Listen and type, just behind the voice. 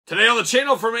Today on the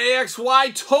channel from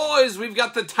AXY Toys, we've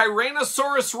got the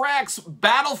Tyrannosaurus Rex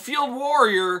Battlefield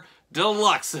Warrior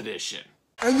Deluxe Edition.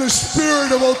 And the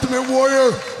spirit of Ultimate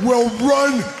Warrior will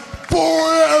run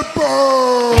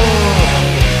forever!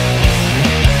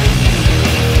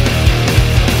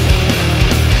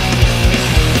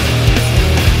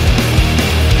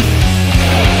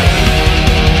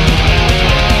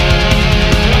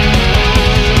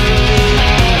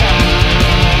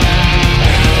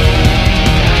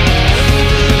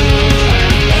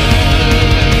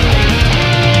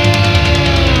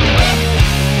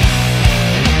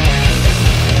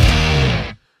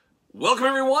 Welcome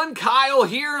everyone, Kyle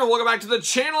here, and welcome back to the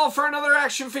channel for another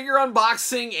action figure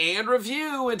unboxing and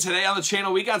review. And today on the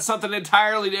channel, we got something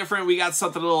entirely different. We got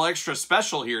something a little extra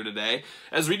special here today,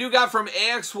 as we do got from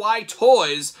AXY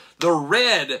Toys, the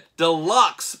Red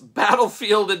Deluxe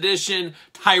Battlefield Edition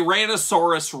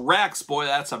Tyrannosaurus Rex. Boy,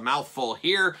 that's a mouthful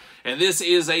here. And this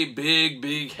is a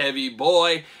big, heavy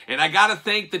boy. And I gotta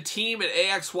thank the team at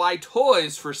AXY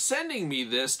Toys for sending me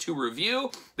this to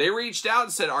review. They reached out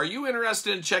and said, are you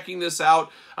interested in checking this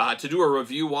out to do a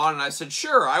review on? And I said,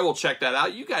 sure, I will check that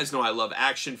out. You guys know I love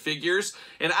action figures,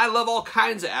 and I love all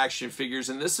kinds of action figures,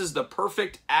 and this is the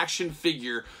perfect action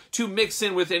figure to mix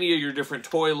in with any of your different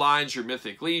toy lines, your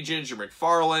Mythic Legions, your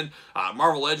McFarlane,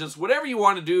 Marvel Legends, whatever you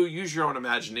want to do, use your own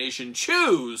imagination,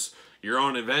 choose your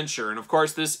own adventure. And of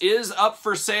course, this is up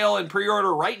for sale and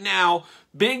pre-order right now.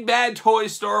 Big Bad Toy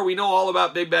Store. We know all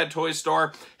about Big Bad Toy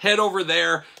Store. Head over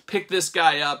there, pick this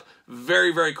guy up.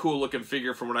 Very cool looking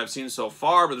figure from what I've seen so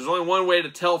far, but there's only one way to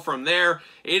tell from there.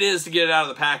 It is to get it out of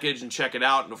the package and check it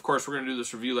out. And of course, we're going to do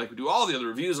this review like we do all the other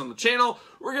reviews on the channel.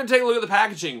 We're going to take a look at the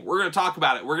packaging. We're going to talk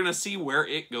about it. We're going to see where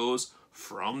it goes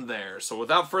from there. So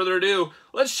without further ado,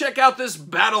 let's check out this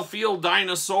Battlefield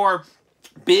dinosaur.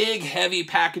 Big, heavy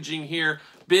packaging here.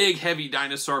 Big, heavy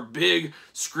dinosaur. Big,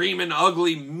 screaming,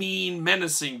 ugly, mean,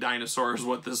 menacing dinosaur is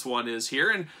what this one is here.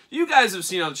 And you guys have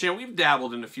seen on the channel, we've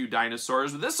dabbled in a few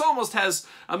dinosaurs, but this almost has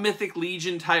a Mythic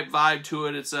Legion type vibe to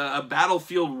it. It's a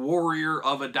battlefield warrior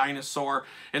of a dinosaur.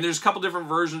 And there's a couple different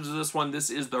versions of this one. This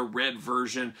is the red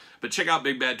version. But check out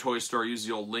Big Bad Toy Store. Use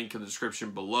the old link in the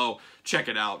description below. Check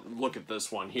it out. Look at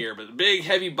this one here. But the big,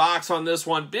 heavy box on this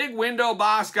one. Big window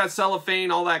box. Got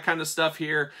cellophane, all that kind of stuff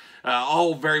here.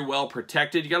 All very well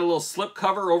protected. You got a little slip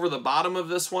cover over the bottom of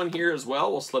this one here as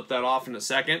well. We'll slip that off in a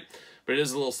second. But it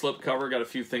is a little slip cover. Got a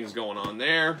few things going on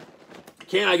there.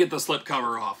 Can I get the slip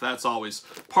cover off? That's always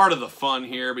part of the fun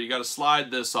here. But you got to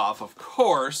slide this off, of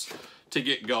course, to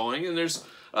get going. And there's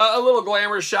a little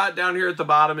glamour shot down here at the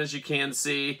bottom, as you can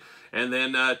see. And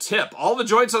then tip. All the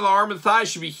joints on the arm and thigh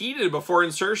should be heated before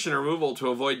insertion and removal to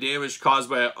avoid damage caused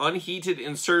by an unheated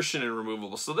insertion and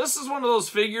removal. So this is one of those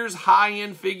figures,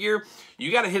 high-end figure.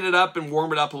 You got to hit it up and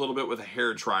warm it up a little bit with a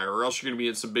hair dryer, or else you're going to be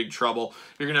in some big trouble.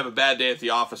 You're going to have a bad day at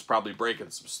the office, probably breaking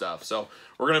some stuff. So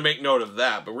we're going to make note of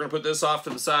that. But we're going to put this off to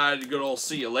the side. Good old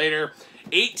see you later.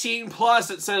 18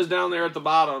 plus, it says down there at the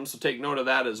bottom, so take note of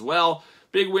that as well.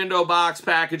 Big window box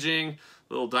packaging.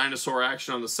 Little dinosaur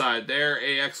action on the side there.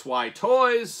 AXY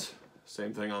Toys.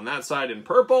 Same thing on that side in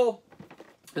purple.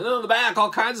 And then on the back, all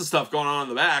kinds of stuff going on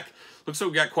the back. Looks like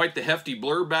we got quite the hefty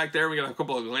blurb back there. We got a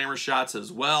couple of glamour shots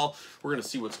as well. We're going to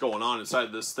see what's going on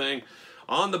inside this thing.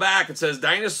 On the back, it says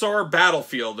Dinosaur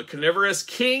Battlefield, the Carnivorous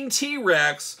King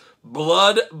T-Rex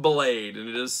Blood Blade. And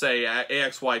it does say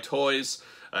AXY Toys.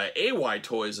 AY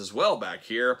Toys as well back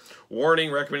here.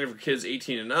 Warning, recommended for kids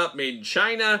 18 and up. Made in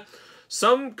China.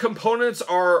 Some components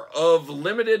are of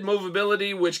limited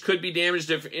movability, which could be damaged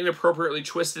if inappropriately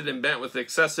twisted and bent with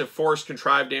excessive force.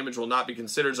 Contrived damage will not be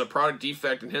considered as a product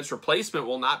defect, and hence replacement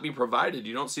will not be provided.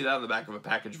 You don't see that on the back of a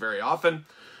package very often.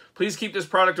 Please keep this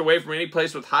product away from any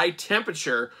place with high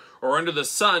temperature or under the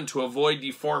sun to avoid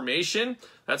deformation.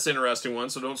 That's an interesting one,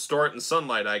 so don't store it in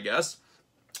sunlight, I guess.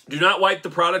 Do not wipe the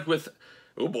product with,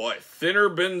 oh boy, thinner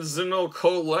benzyl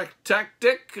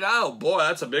cholectic. Oh boy,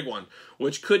 that's a big one.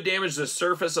 Which could damage the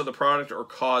surface of the product or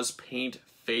cause paint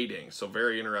fading. So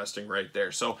very interesting right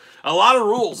there. So a lot of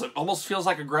rules. It almost feels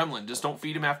like a gremlin. Just don't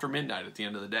feed him after midnight at the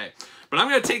end of the day. But I'm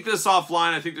going to take this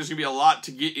offline. I think there's going to be a lot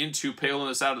to get into peeling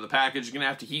this out of the package. You're going to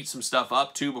have to heat some stuff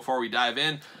up too before we dive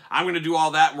in. I'm going to do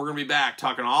all that, and we're going to be back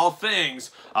talking all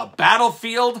things a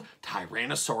Battlefield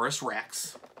Tyrannosaurus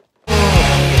Rex.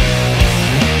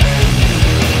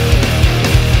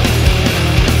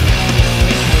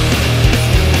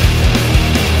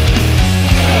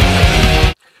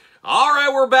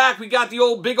 we're back. We got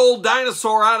the big old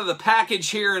dinosaur out of the package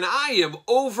here, and I am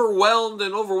overwhelmed,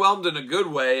 and overwhelmed in a good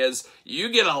way, as you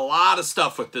get a lot of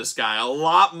stuff with this guy, a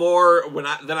lot more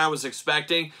than I was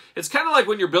expecting. It's kind of like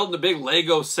when you're building a big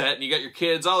Lego set, and you got your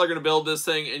kids, oh, they're going to build this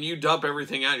thing, and you dump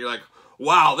everything out, and you're like,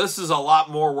 wow, this is a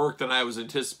lot more work than I was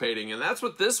anticipating, and that's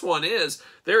what this one is.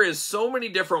 There is so many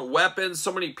different weapons,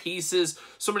 so many pieces,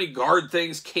 so many guard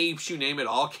things, capes, you name it,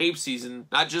 all cape season,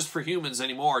 not just for humans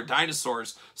anymore.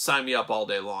 Dinosaurs sign me up all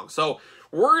day long. So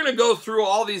we're going to go through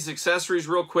all these accessories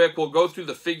real quick. We'll go through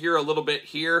the figure a little bit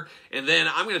here, and then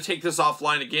I'm going to take this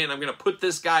offline again. I'm going to put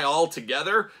this guy all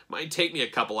together. Might take me a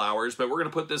couple hours, but we're going to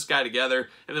put this guy together,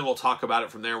 and then we'll talk about it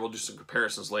from there. We'll do some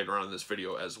comparisons later on in this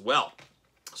video as well.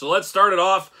 So let's start it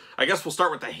off. I guess we'll start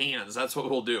with the hands. That's what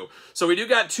we'll do. So we do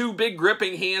got two big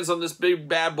gripping hands on this big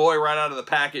bad boy right out of the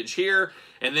package here.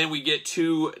 And then we get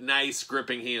two nice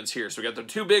gripping hands here. So we got the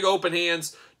two big open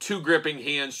hands, two gripping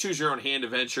hands, choose your own hand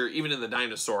adventure, even in the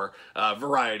dinosaur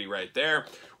variety right there.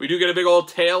 We do get a big old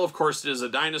tail. Of course, it is a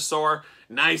dinosaur.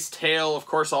 Nice tail. Of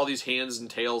course, all these hands and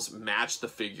tails match the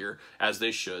figure as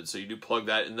they should. So you do plug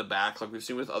that in the back like we've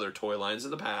seen with other toy lines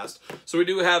in the past. So we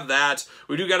do have that.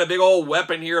 We do got a big old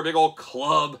weapon here, a big old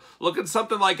club. Looking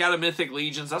something like out of Mythic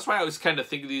Legions. That's why I always kind of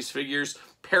think of these figures,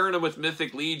 pairing them with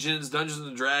Mythic Legions, Dungeons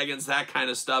and Dragons, that kind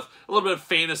of stuff. A little bit of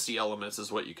fantasy elements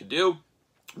is what you could do.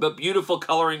 But beautiful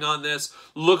coloring on this.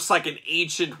 Looks like an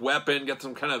ancient weapon. Got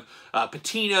some kind of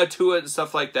patina to it and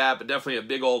stuff like that. But definitely a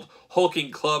big old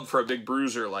hulking club for a big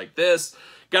bruiser like this.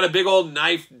 Got a big old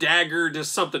knife dagger.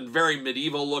 Just something very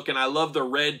medieval looking. I love the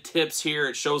red tips here.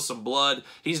 It shows some blood.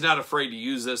 He's not afraid to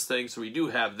use this thing. So we do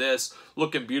have this.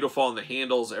 Looking beautiful on the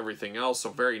handles. Everything else. So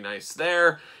very nice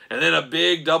there. And then a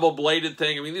big double-bladed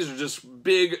thing. I mean, these are just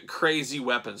big, crazy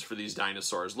weapons for these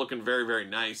dinosaurs. Looking very, very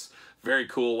nice. Very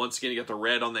cool. Once again, you got the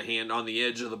red on the hand, on the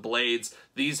edge of the blades.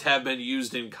 These have been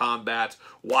used in combat.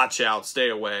 Watch out, stay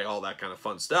away, all that kind of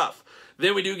fun stuff.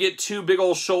 Then we do get two big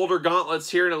old shoulder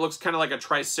gauntlets here, and it looks kind of like a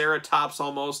triceratops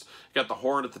almost. You got the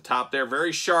horn at the top there.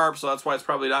 Very sharp, so that's why it's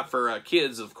probably not for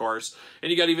kids, of course. And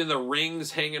you got even the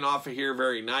rings hanging off of here.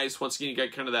 Very nice. Once again, you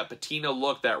got kind of that patina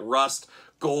look, that rust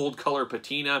gold color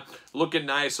patina. Looking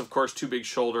nice. Of course, two big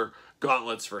shoulder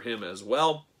gauntlets for him as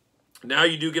well. Now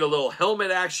you do get a little helmet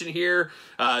action here.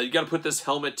 You got to put this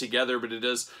helmet together, but it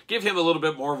does give him a little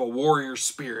bit more of a warrior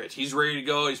spirit. He's ready to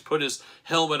go. He's put his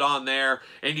helmet on there,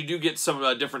 and you do get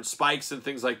some different spikes and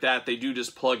things like that. They do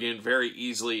just plug in very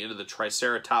easily into the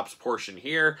Triceratops portion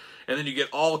here, and then you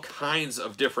get all kinds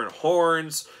of different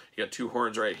horns. You got two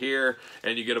horns right here,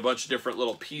 and you get a bunch of different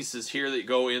little pieces here that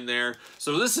go in there.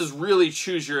 So this is really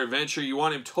choose your adventure. You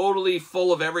want him totally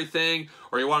full of everything,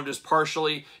 or you want him just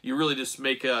partially. You really just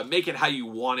make it how you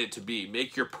want it to be.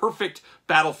 Make your perfect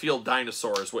battlefield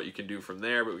dinosaur is what you can do from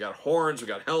there. But we got horns, we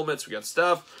got helmets, we got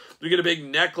stuff. We get a big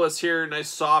necklace here, nice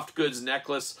soft goods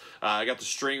necklace. I got the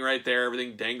string right there,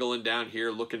 everything dangling down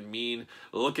here, looking mean,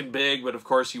 looking big, but of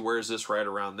course he wears this right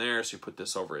around there, so you put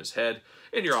this over his head,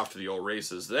 and you're off to the old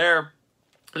races there.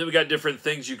 And then we got different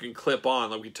things you can clip on,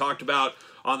 like we talked about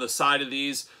on the side of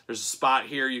these. There's a spot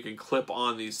here you can clip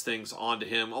on these things onto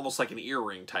him, almost like an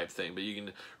earring type thing, but you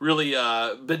can really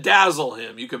bedazzle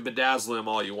him. You can bedazzle him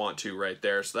all you want to right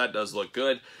there, so that does look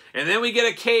good. And then we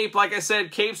get a cape. Like I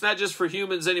said, cape's not just for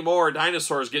humans anymore.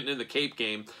 Dinosaurs getting in the cape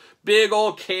game. Big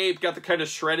old cape, got the kind of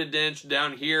shredded dent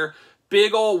down here.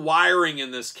 Big old wiring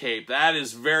in this cape. That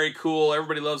is very cool.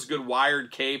 Everybody loves a good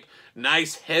wired cape.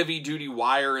 Nice heavy-duty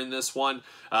wire in this one.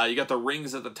 You got the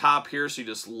rings at the top here, so you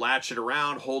just latch it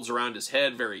around, holds around his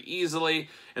head very easily.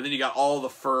 And then you got all the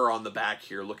fur on the back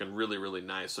here looking really, really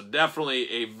nice. So definitely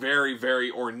a very,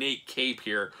 very ornate cape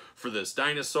here for this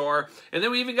dinosaur. And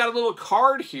then we even got a little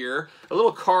card here, a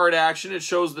little card action. It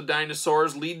shows the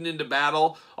dinosaurs leading into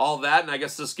battle, all that. And I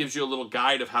guess this gives you a little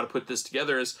guide of how to put this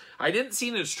together. I didn't see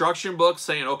an instruction book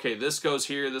saying, okay, this goes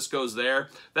here, this goes there.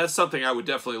 That's something I would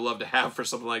definitely love to have for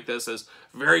something like this. It's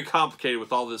very complicated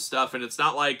with all this stuff, and it's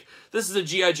not like this is a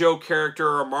G.I. Joe character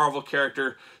or a Marvel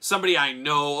character, somebody I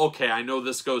know, okay, I know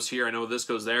this goes here, I know this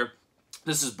goes there.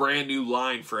 This is brand new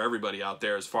line for everybody out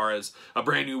there as far as a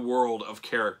brand new world of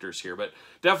characters here. But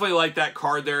definitely like that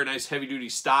card there, nice heavy-duty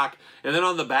stock. And then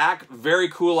on the back, very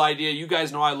cool idea. You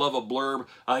guys know I love a blurb.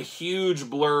 A huge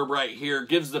blurb right here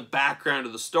gives the background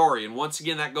of the story. And once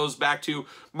again, that goes back to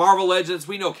Marvel Legends.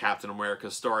 We know Captain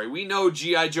America's story. We know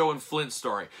G.I. Joe and Flint's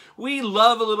story. We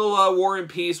love a little War and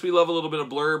Peace. We love a little bit of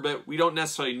blurb, but we don't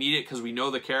necessarily need it because we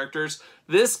know the characters.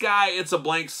 This guy, it's a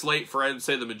blank slate for, I would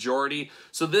say, the majority.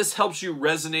 So this helps you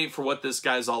resonate for what this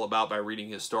guy's all about by reading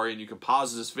his story. And you can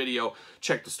pause this video,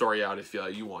 check the story out if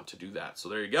you want to do that. So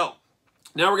there you go.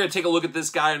 Now we're going to take a look at this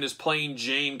guy in his plain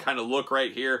Jane kind of look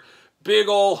right here. Big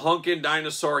old hunkin'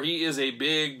 dinosaur. He is a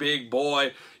big, big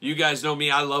boy. You guys know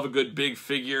me. I love a good big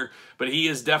figure, but he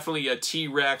is definitely a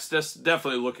T-Rex.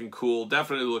 Definitely looking cool.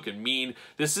 Definitely looking mean.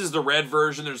 This is the red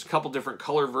version. There's a couple different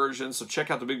color versions, so check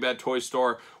out the Big Bad Toy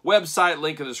Store website.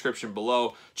 Link in the description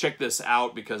below. Check this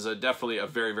out because definitely a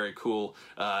very, very cool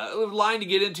line to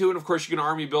get into. And, of course, you can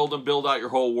army build them, build out your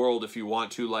whole world if you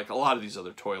want to, like a lot of these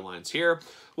other toy lines here.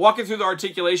 Walking through the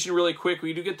articulation really quick,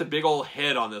 we do get the big old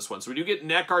head on this one. So we do get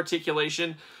neck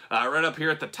articulation right up here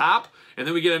at the top. And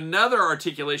then we get another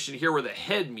articulation here where the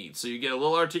head meets. So you get a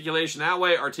little articulation that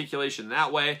way, articulation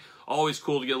that way. Always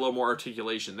cool to get a little more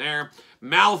articulation there.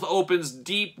 Mouth opens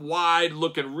deep, wide,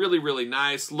 looking really, really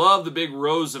nice. Love the big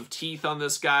rows of teeth on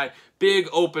this guy. Big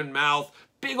open mouth.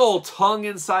 Big old tongue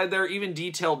inside there, even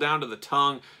detailed down to the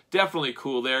tongue. Definitely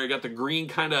cool there. You got the green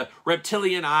kind of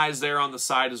reptilian eyes there on the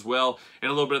side as well. And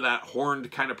a little bit of that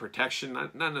horned kind of protection.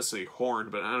 Not necessarily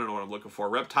horned, but I don't know what I'm looking for.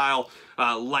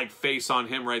 Reptile-like face on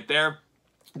him right there.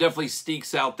 Definitely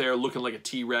sneaks out there looking like a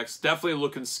T-Rex. Definitely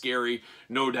looking scary,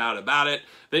 no doubt about it.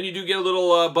 Then you do get a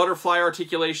little butterfly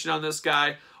articulation on this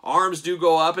guy. Arms do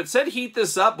go up. It said heat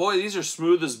this up. Boy, these are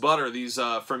smooth as butter, these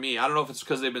for me. I don't know if it's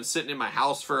because they've been sitting in my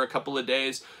house for a couple of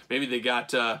days. Maybe they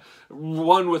got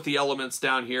one with the elements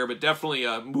down here, but definitely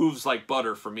moves like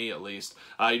butter for me at least.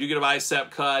 You do get a bicep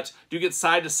cut. Do get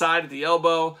side to side at the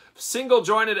elbow. Single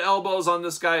jointed elbows on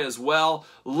this guy as well.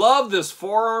 Love this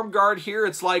forearm guard here.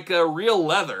 It's like real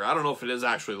leather. I don't know if it is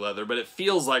actually leather, but it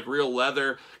feels like real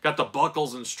leather. Got the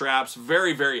buckles and straps.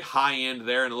 Very, very high end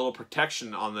there, and a little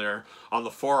protection on there on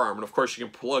the forearm. And of course, you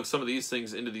can plug some of these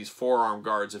things into these forearm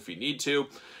guards if you need to.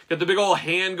 Got the big old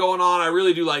hand going on. I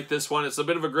really do like this one. It's a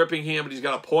bit of a gripping hand, but he's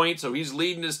got a point, so he's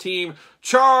leading his team.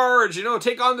 Charge! You know,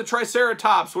 take on the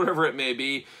Triceratops, whatever it may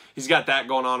be. He's got that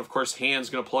going on. Of course, hand's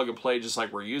going to plug and play just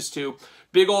like we're used to.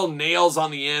 Big old nails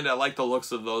on the end. I like the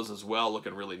looks of those as well.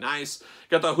 Looking really nice.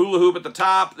 Got the hula hoop at the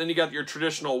top. Then you got your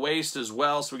traditional waist as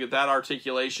well, so we get that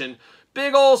articulation.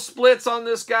 Big old splits on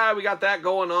this guy. We got that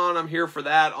going on. I'm here for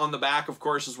that. On the back, of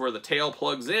course, is where the tail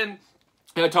plugs in.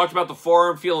 And I talked about the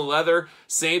forearm feeling leather.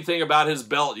 Same thing about his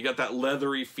belt. You got that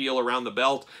leathery feel around the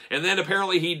belt. And then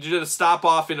apparently he did a stop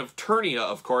off in Eternia,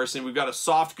 of course. And we've got a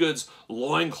soft goods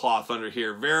loincloth under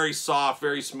here. Very soft,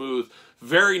 very smooth.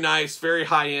 Very nice, very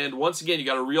high end. Once again, you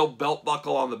got a real belt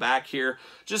buckle on the back here.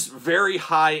 Just very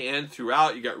high end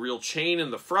throughout. You got real chain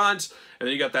in the front. And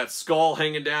then you got that skull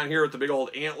hanging down here with the big old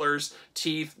antlers,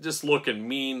 teeth, just looking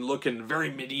mean, looking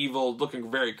very medieval, looking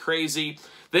very crazy.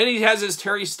 Then he has his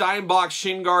Terry Steinbach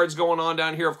shin guards going on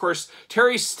down here. Of course,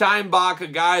 Terry Steinbach, a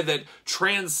guy that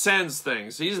transcends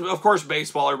things. He's, of course,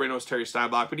 baseball. Everybody knows Terry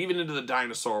Steinbach. But even into the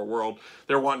dinosaur world,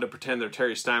 they're wanting to pretend they're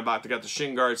Terry Steinbach. They got the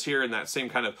shin guards here and that same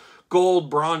kind of gold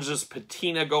bronzes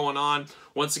patina going on.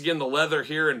 Once again, the leather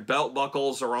here and belt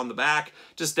buckles are on the back.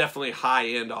 Just definitely high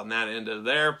end on that end of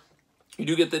there. You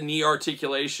do get the knee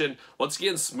articulation. Once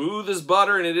again, smooth as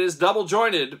butter, and it is double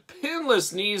jointed.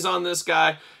 Pinless knees on this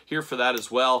guy. Here for that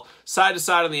as well. Side to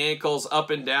side on the ankles, up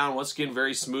and down. Once again,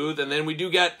 very smooth. And then we do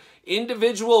get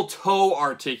individual toe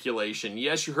articulation.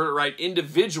 Yes, you heard it right.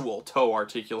 Individual toe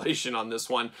articulation on this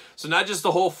one. So not just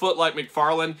the whole foot like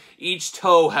McFarlane. Each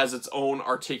toe has its own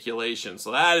articulation.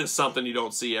 So that is something you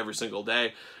don't see every single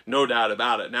day. No doubt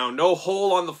about it. Now, no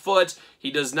hole on the foot.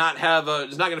 He does not have a,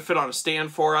 he's not going to fit on a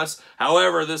stand for us.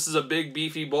 However, this is a big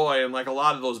beefy boy, and like a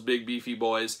lot of those big beefy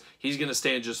boys, he's going to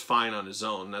stand just fine on his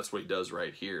own. That's what he does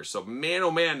right here. So, man,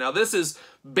 oh man. Now, this is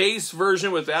base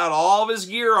version without all of his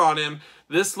gear on him.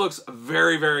 This looks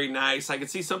very, very nice. I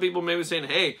could see some people maybe saying,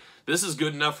 hey, this is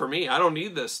good enough for me. I don't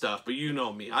need this stuff, but you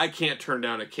know me. I can't turn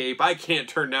down a cape. I can't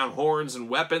turn down horns and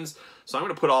weapons. So I'm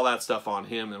going to put all that stuff on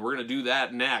him, and we're going to do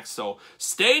that next. So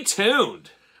stay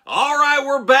tuned. All right,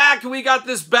 we're back. We got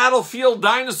this battlefield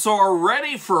dinosaur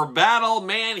ready for battle.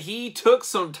 Man, he took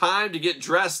some time to get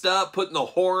dressed up, putting the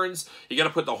horns. You got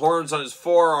to put the horns on his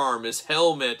forearm, his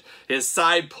helmet, his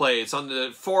side plates, on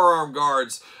the forearm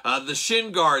guards, the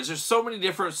shin guards. There's so many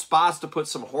different spots to put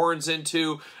some horns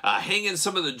into. Hanging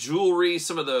some of the jewelry,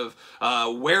 some of the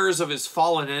wares of his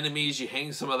fallen enemies. You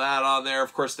hang some of that on there.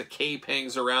 Of course, the cape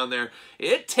hangs around there.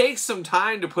 It takes some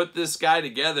time to put this guy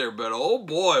together, but oh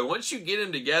boy, once you get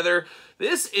him together,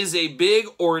 this is a big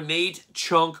ornate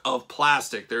chunk of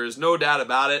plastic. There is no doubt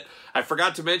about it. I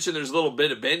forgot to mention there's a little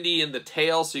bit of bendy in the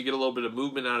tail, so you get a little bit of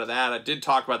movement out of that. I did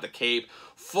talk about the cape.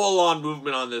 full-on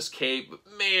movement on this cape.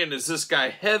 But man, is this guy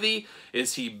heavy?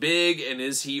 Is he big? And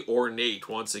is he ornate?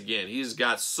 Once again, he's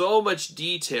got so much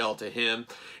detail to him.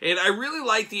 And I really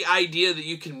like the idea that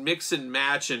you can mix and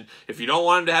match. And if you don't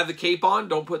want him to have the cape on,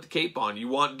 don't put the cape on. You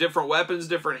want different weapons,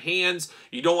 different hands.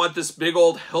 You don't want this big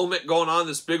old helmet going on,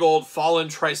 this big old fallen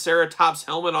Triceratops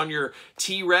helmet on your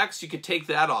T-Rex. You could take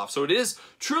that off. So it is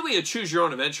truly a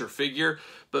choose-your-own-adventure figure.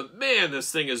 But man,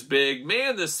 this thing is big.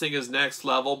 Man, this thing is next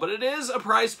level. But it is a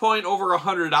price point over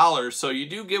 $100. So you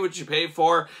do get what you pay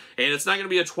for. And it's not going to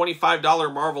be a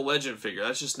 $25 Marvel Legend figure.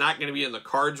 That's just not going to be in the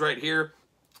cards right here.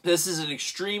 This is an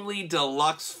extremely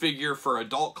deluxe figure for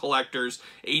adult collectors,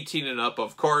 18 and up,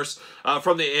 of course,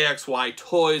 from the AXY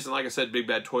Toys. And like I said, Big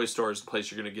Bad Toy Store is the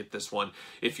place you're going to get this one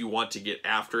if you want to get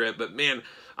after it. But man,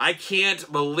 I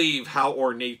can't believe how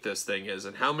ornate this thing is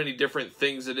and how many different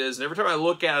things it is. And every time I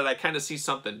look at it, I kind of see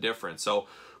something different. So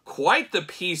quite the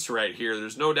piece right here.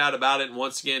 There's no doubt about it. And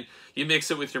once again, you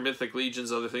mix it with your Mythic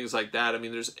Legions, other things like that. I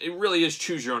mean, it really is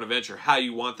choose your own adventure, how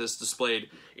you want this displayed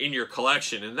in your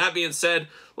collection. And that being said,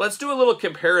 let's do a little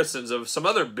comparisons of some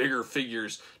other bigger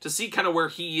figures to see kind of where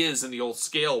he is in the old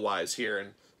scale-wise here.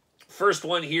 And first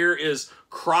one here is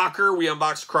Crocker. We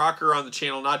unboxed Crocker on the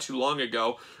channel not too long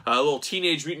ago. A little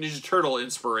Teenage Mutant Ninja Turtle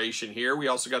inspiration here. We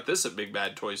also got this at Big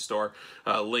Bad Toy Store.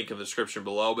 Link in the description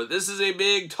below. But this is a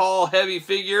big, tall, heavy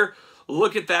figure.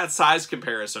 Look at that size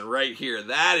comparison right here.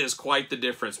 That is quite the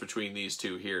difference between these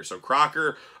two here. So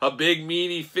Crocker, a big,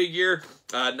 meaty figure.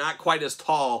 Not quite as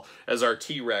tall as our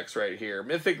T-Rex right here.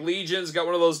 Mythic Legions got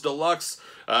one of those deluxe.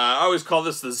 I always call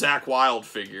this the Zach Wild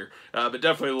figure, but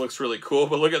definitely looks really cool.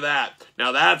 But look at that.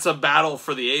 Now that's a battle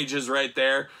for the ages right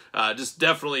there. Just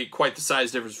definitely quite the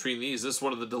size difference between these. This is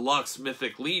one of the deluxe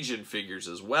Mythic Legion figures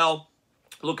as well.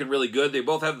 Looking really good. They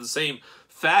both have the same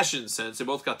fashion sense. They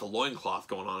both got the loincloth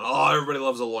going on. Oh, everybody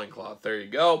loves a loincloth. There you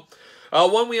go.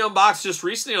 One we unboxed just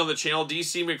recently on the channel,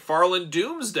 DC McFarlane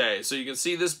Doomsday. So you can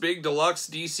see this big deluxe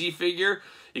DC figure.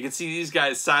 You can see these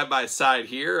guys side by side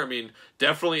here. I mean,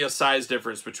 definitely a size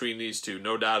difference between these two.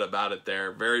 No doubt about it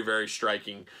there. Very, very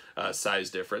striking size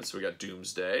difference. We got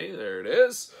Doomsday. There it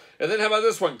is. And then how about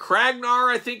this one?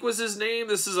 Kragnar, I think was his name.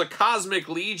 This is a Cosmic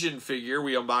Legion figure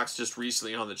we unboxed just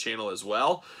recently on the channel as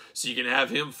well. So you can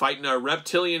have him fighting a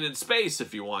reptilian in space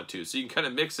if you want to. So you can kind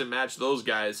of mix and match those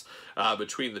guys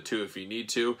between the two if you need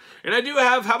to. And I do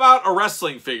have, how about a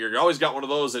wrestling figure? You always got one of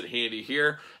those at handy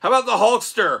here. How about the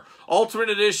Hulkster? Ultimate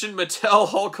Edition Mattel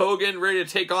Hulk Hogan ready to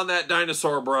take on that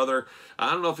dinosaur brother.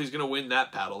 I don't know if he's going to win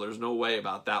that battle. There's no way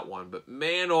about that one. But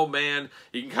man, oh man,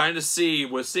 you can kind of see,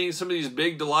 with seeing some of these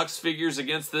big deluxe figures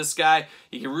against this guy,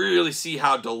 you can really see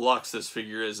how deluxe this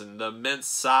figure is and the immense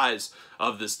size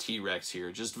of this T-Rex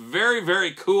here. Just very,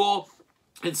 very cool.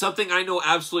 And something I know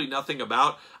absolutely nothing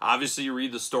about. Obviously, you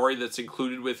read the story that's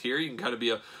included with here. You can kind of be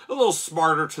a little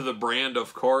smarter to the brand,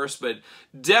 of course. But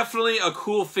definitely a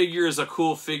cool figure is a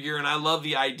cool figure. And I love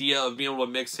the idea of being able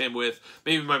to mix him with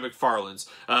maybe my McFarlanes.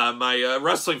 My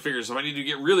wrestling figures, if I need to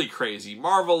get really crazy.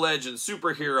 Marvel Legends,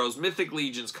 superheroes, Mythic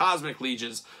Legions, Cosmic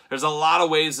Legions. There's a lot of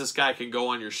ways this guy can go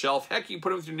on your shelf. Heck, you can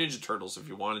put him with your Ninja Turtles if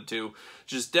you wanted to.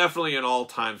 Just definitely an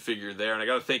all-time figure there. And I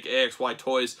got to thank AXY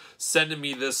Toys sending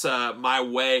me this my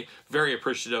way. Very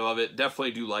appreciative of it.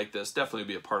 Definitely do like this. Definitely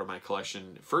be a part of my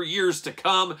collection for years to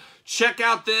come. Check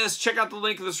out this. Check out the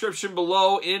link in the description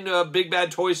below. In Big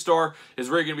Bad Toy Store is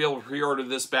where you're going to be able to pre-order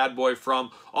this bad boy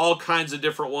from. All kinds of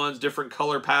different ones, different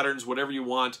color patterns, whatever you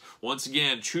want. Once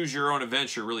again, choose your own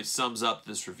adventure really sums up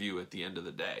this review at the end of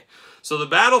the day. So the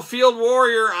Battlefield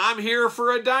Warrior, I'm here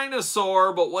for a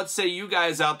dinosaur, but what say you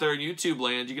guys out there in YouTube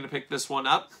land? You going to pick this one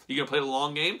up? You going to play the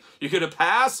long game? You going to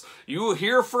pass? You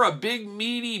here for a big,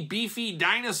 meaty, beefy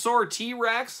dinosaur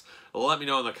T-Rex? Let me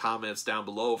know in the comments down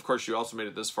below. Of course, you also made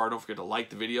it this far. Don't forget to like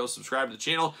the video, subscribe to the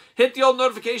channel, hit the old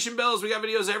notification bells. We got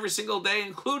videos every single day,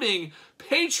 including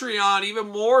Patreon. Even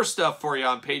more stuff for you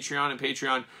on Patreon. And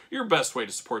Patreon, your best way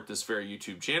to support this very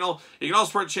YouTube channel. You can also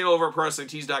support the channel over at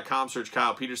ProWrestlingTees.com. Search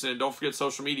Kyle Peterson. And don't forget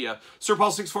social media.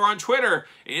 SirPaul64 on Twitter,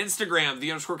 Instagram,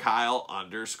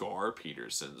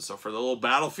 _Kyle_Peterson. So for the little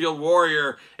Battlefield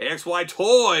Warrior, AXY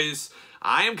Toys,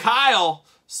 I am Kyle.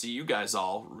 See you guys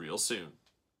all real soon.